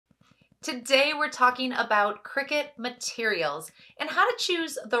Today we're talking about Cricut materials and how to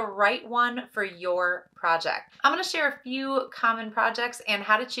choose the right one for your project. I'm going to share a few common projects and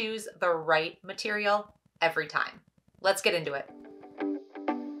how to choose the right material every time. Let's get into it.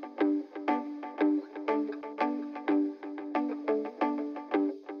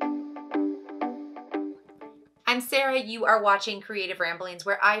 I'm Sarah, you are watching Creative Ramblings,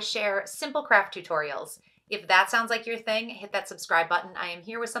 where I share simple craft tutorials. If that sounds like your thing, hit that subscribe button. I am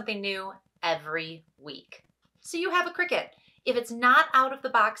here with something new every week. So you have a Cricut. If it's not out of the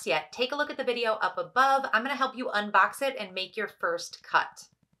box yet, take a look at the video up above. I'm going to help you unbox it and make your first cut.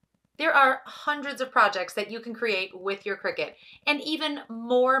 There are hundreds of projects that you can create with your Cricut and even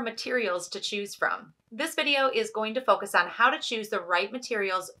more materials to choose from. This video is going to focus on how to choose the right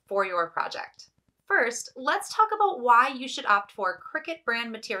materials for your project. First, let's talk about why you should opt for Cricut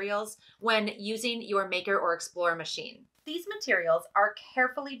brand materials when using your Maker or Explorer machine. These materials are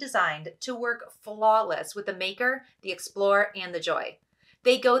carefully designed to work flawless with the Maker, the Explorer, and the Joy.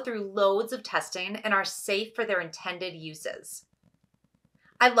 They go through loads of testing and are safe for their intended uses.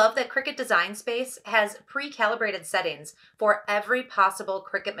 I love that Cricut Design Space has pre-calibrated settings for every possible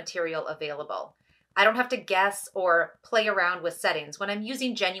Cricut material available. I don't have to guess or play around with settings when I'm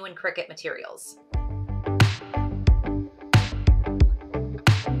using genuine Cricut materials.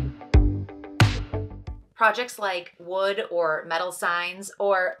 Projects like wood or metal signs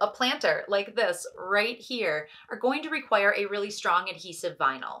or a planter like this right here are going to require a really strong adhesive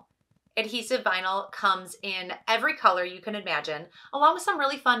vinyl. Adhesive vinyl comes in every color you can imagine, along with some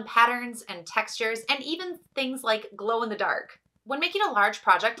really fun patterns and textures and even things like glow in the dark. When making a large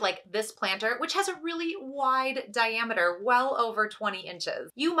project like this planter, which has a really wide diameter, well over 20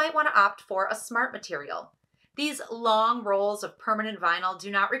 inches, you might want to opt for a smart material. These long rolls of permanent vinyl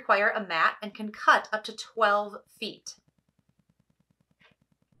do not require a mat and can cut up to 12 feet.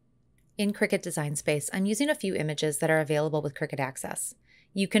 In Cricut Design Space, I'm using a few images that are available with Cricut Access.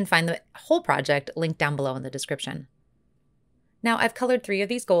 You can find the whole project linked down below in the description. Now, I've colored 3 of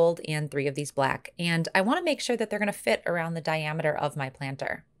these gold and 3 of these black, and I want to make sure that they're going to fit around the diameter of my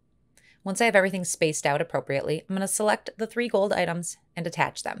planter. Once I have everything spaced out appropriately, I'm going to select the 3 gold items and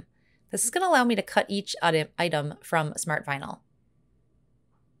attach them. This is going to allow me to cut each item from Smart Vinyl.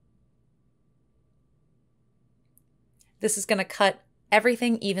 This is going to cut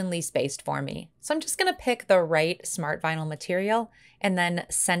everything evenly spaced for me. So I'm just going to pick the right Smart Vinyl material and then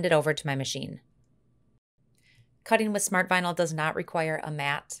send it over to my machine. Cutting with Smart Vinyl does not require a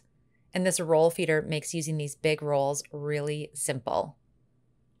mat, and this roll feeder makes using these big rolls really simple.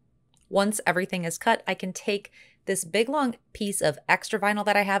 Once everything is cut, I can take this big long piece of extra vinyl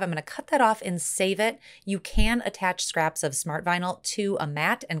that I have. I'm going to cut that off and save it. You can attach scraps of Smart Vinyl to a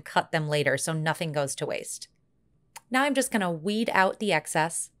mat and cut them later so nothing goes to waste. Now I'm just going to weed out the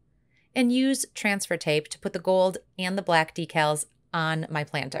excess and use transfer tape to put the gold and the black decals on my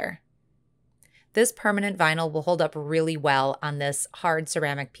planter. This permanent vinyl will hold up really well on this hard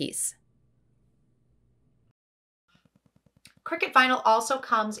ceramic piece. Cricut vinyl also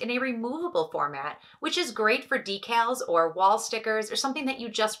comes in a removable format, which is great for decals or wall stickers or something that you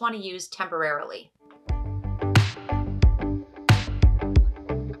just want to use temporarily.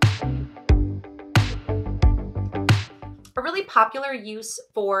 A really popular use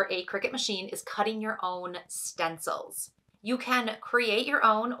for a Cricut machine is cutting your own stencils. You can create your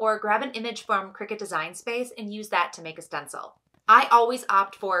own or grab an image from Cricut Design Space and use that to make a stencil. I always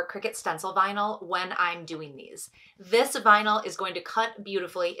opt for Cricut stencil vinyl when I'm doing these. This vinyl is going to cut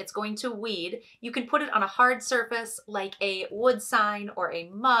beautifully. It's going to weed. You can put it on a hard surface like a wood sign or a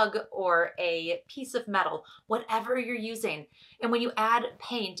mug or a piece of metal, whatever you're using. And when you add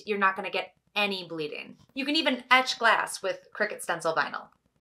paint, you're not going to get any bleeding. You can even etch glass with Cricut stencil vinyl.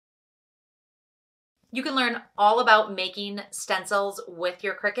 You can learn all about making stencils with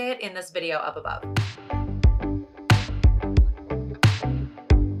your Cricut in this video up above.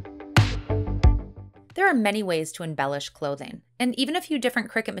 There are many ways to embellish clothing, and even a few different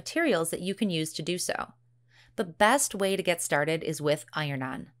Cricut materials that you can use to do so. The best way to get started is with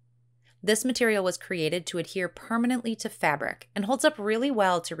iron-on. This material was created to adhere permanently to fabric and holds up really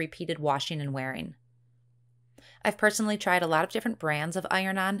well to repeated washing and wearing. I've personally tried a lot of different brands of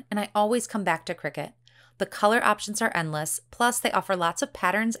iron-on, and I always come back to Cricut. The color options are endless, plus they offer lots of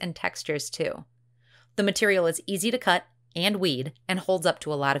patterns and textures too. The material is easy to cut and weed and holds up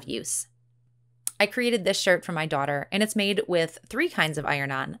to a lot of use. I created this shirt for my daughter, and it's made with 3 kinds of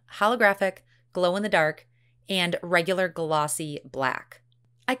iron-on: holographic, glow in the dark, and regular glossy black.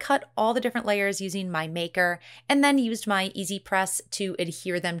 I cut all the different layers using my Maker and then used my Easy Press to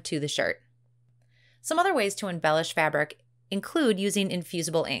adhere them to the shirt. Some other ways to embellish fabric include using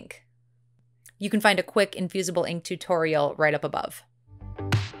infusible ink. You can find a quick infusible ink tutorial right up above.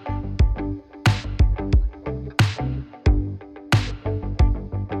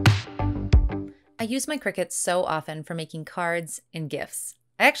 I use my Cricut so often for making cards and gifts.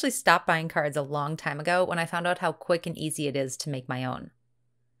 I actually stopped buying cards a long time ago when I found out how quick and easy it is to make my own.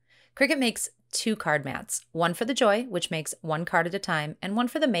 Cricut makes 2 card mats, one for the Joy, which makes 1 card at a time, and one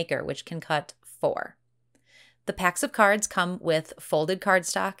for the Maker, which can cut 4. The packs of cards come with folded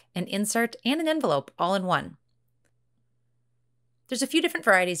cardstock, an insert, and an envelope all in one. There's a few different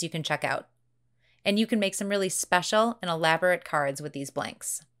varieties you can check out, and you can make some really special and elaborate cards with these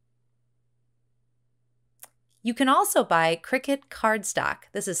blanks. You can also buy Cricut cardstock.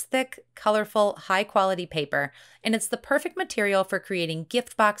 This is thick, colorful, high-quality paper, and it's the perfect material for creating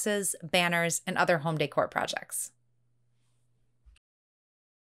gift boxes, banners, and other home decor projects.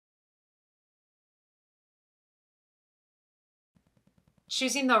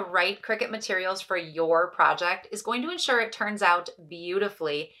 Choosing the right Cricut materials for your project is going to ensure it turns out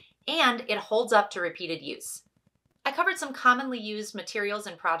beautifully and it holds up to repeated use. I covered some commonly used materials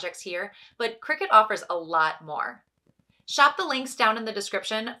and projects here, but Cricut offers a lot more. Shop the links down in the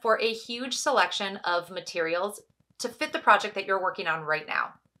description for a huge selection of materials to fit the project that you're working on right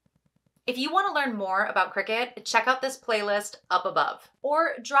now. If you want to learn more about Cricut, check out this playlist up above,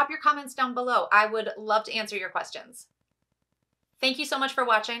 or drop your comments down below. I would love to answer your questions. Thank you so much for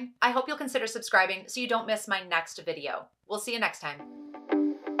watching. I hope you'll consider subscribing so you don't miss my next video. We'll see you next time.